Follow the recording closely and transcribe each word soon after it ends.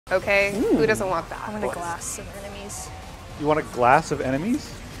Okay? Who doesn't want that? I want a glass of enemies. You want a glass of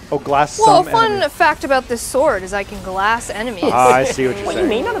enemies? Oh, glass Well, some fun enemies. fact about this sword is I can glass enemies. Ah, I see what you're Well, you may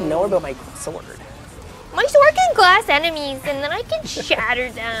saying. not have known about my sword. My sword can glass enemies and then I can shatter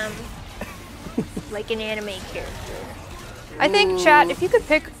them. Like an anime character. I think, chat, if you could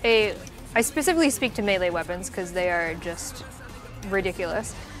pick a... I specifically speak to melee weapons because they are just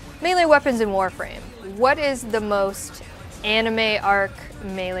ridiculous. Melee weapons in Warframe. What is the most anime arc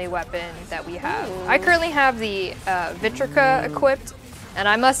melee weapon that we have? I currently have the Vitrica equipped, and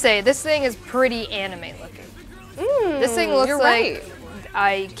I must say, this thing is pretty anime looking. This thing looks like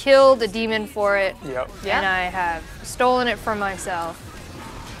I killed a demon for it, and I have stolen it from myself.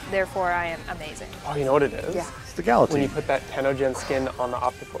 Therefore, I am amazing. Oh, you know what it is? Yeah. It's the Galatine. When you put that Tenogen skin on the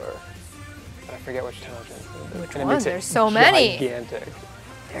Opticore. I forget which Tenogen. Which and it one? makes it There's so many. Gigantic.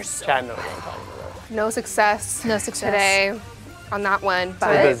 There's so Chat knows what I'm talking about. No success. No success. Today on that one, What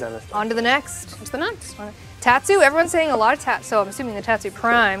but is Zenith? On to the next. what's the next? Tatsu, everyone's saying a lot of Tatsu, so I'm assuming the Tatsu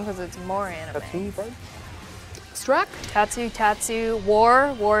Prime because it's more anime. That's who, right? Struck. Tatsu,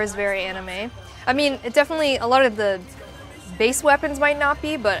 War is very anime. I mean, it definitely, a lot of the base weapons might not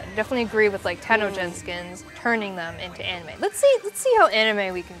be, but I definitely agree with like Tenogen skins, turning them into anime. Let's see how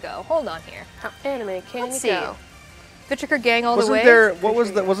anime we can go. Hold on here. How anime can Let's you see. go? Vitrica gang all the Wasn't way. there? What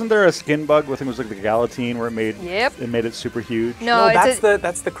was that? Wasn't there a skin bug? I think it was like the Galatine where it made Yep. it made it super huge. No, that's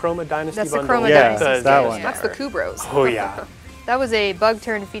the Chroma Dynasty that's the bundle. Chroma Yeah, Dynasty. that one. That's the Kubros. Oh yeah. That was a bug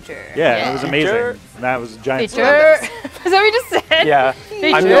turned feature. Yeah, it was amazing. Feature. That was a giant. Feature. Is that what you just said? Yeah.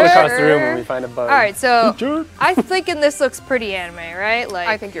 I'm going across the room when we find a bug. All right, so Feature. I'm thinking this looks pretty anime, right? Like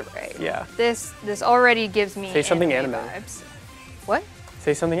I think you're right. Yeah. this already gives me Say something anime. vibes. What?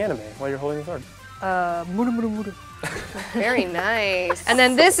 Say something anime while you're holding the sword. Muru. Very nice. And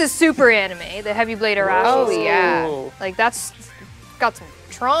then this is super anime, the Heavy Blade Arashi. Oh, sword. yeah. Like that's got some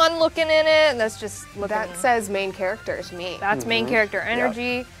Tron looking in it, and that's just looking. That says main character to me. That's main character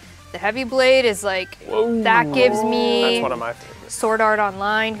energy. The Heavy Blade is like that gives me That's one of my favorites. Sword Art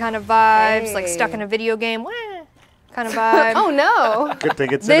Online kind of vibes, like Hey. stuck in a video game, wah, kind of vibe. Oh no. Good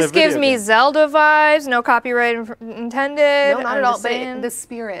thing it's in a This gives video me game. Zelda vibes, no copyright intended. No, not I'm at all. just But saying. the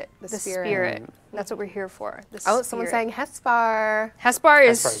spirit. The The spirit. spirit. That's what we're here for. The Oh, someone's spirit. saying Hespar. Hespar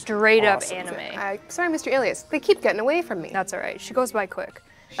is Hespar is straight awesome. up anime. Sorry, Mr. Alias. They keep getting away from me. That's all right. She goes by quick.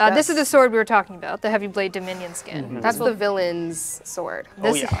 She This is does. the sword we were talking about, the Heavy Blade Dominion skin. That's the villain's sword.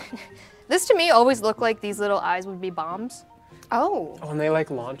 This, yeah. this to me always looked like these little eyes would be bombs. Oh. Oh, and they like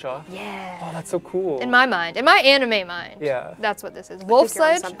launch off. Yeah. Oh, that's so cool. In my mind, in my anime mind. Yeah. That's what this is. Wolf you're on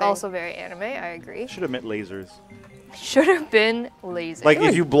Sledge, something. also very anime, I agree. Should have meant lasers. Should have been lazy. Like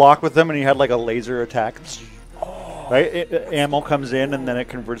if you block with them and you had like a laser attack, right? Ammo comes in and then it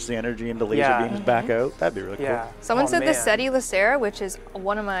converts the energy into laser beams back out. That'd be really yeah. cool. Someone said the Seti Lacera, which is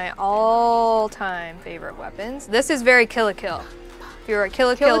one of my all-time favorite weapons. This is very Kill a Kill. If you're a Kill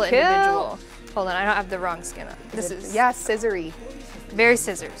a Kill individual. Hold on, I don't have the wrong skin up. This is Yeah, scissory. very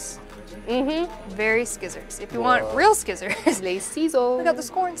scissors. Very skizzers. If you want real skizzers, Les Ciseaux. we got the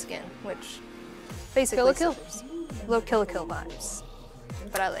Scorn skin, which basically Kill a Kill. scissors. Little Kill a Kill vibes.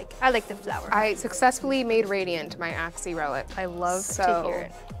 But I like the flower. I successfully made Radiant my Axie relic. I love to So, hear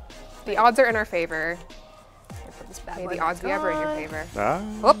it. The odds are in our favor. Put this bad May boy the odds be ever in your on. favor. Ah.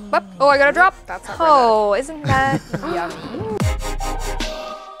 Oh, I got a drop. That's not Oh, isn't that yummy?